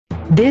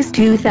This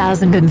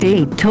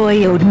 2008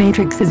 Toyota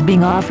Matrix is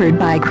being offered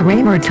by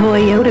Kramer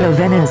Toyota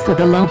Venice at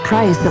a low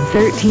price of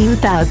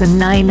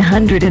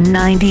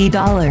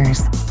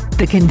 $13,990.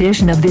 The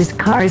condition of this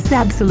car is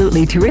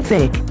absolutely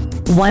terrific.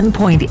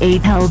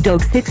 1.8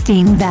 L-Doc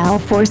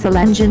 16-valve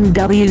 4-cylinder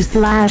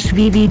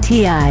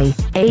W/VVTi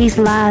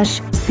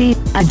A/C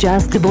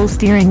adjustable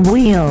steering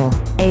wheel,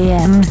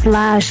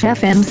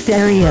 AM/FM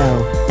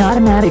stereo,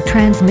 automatic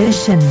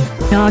transmission,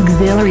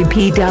 auxiliary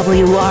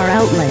PWR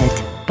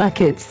outlet,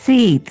 bucket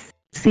seats,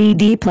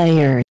 CD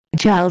player,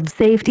 child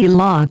safety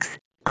locks,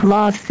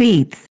 cloth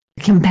seats,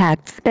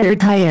 compact spare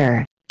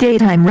tire,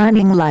 daytime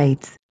running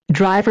lights,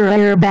 driver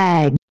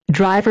airbag,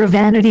 driver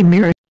vanity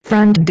mirror,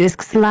 front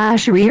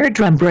disc/rear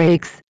drum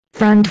brakes,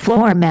 front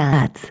floor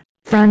mats,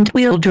 front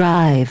wheel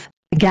drive,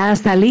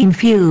 gasoline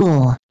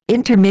fuel,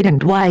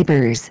 intermittent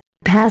wipers,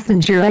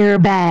 passenger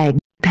airbag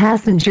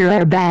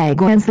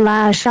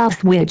on/off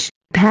switch,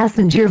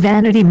 passenger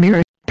vanity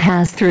mirror,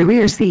 pass-through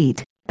rear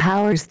seat,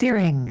 power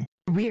steering,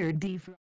 rear defrost.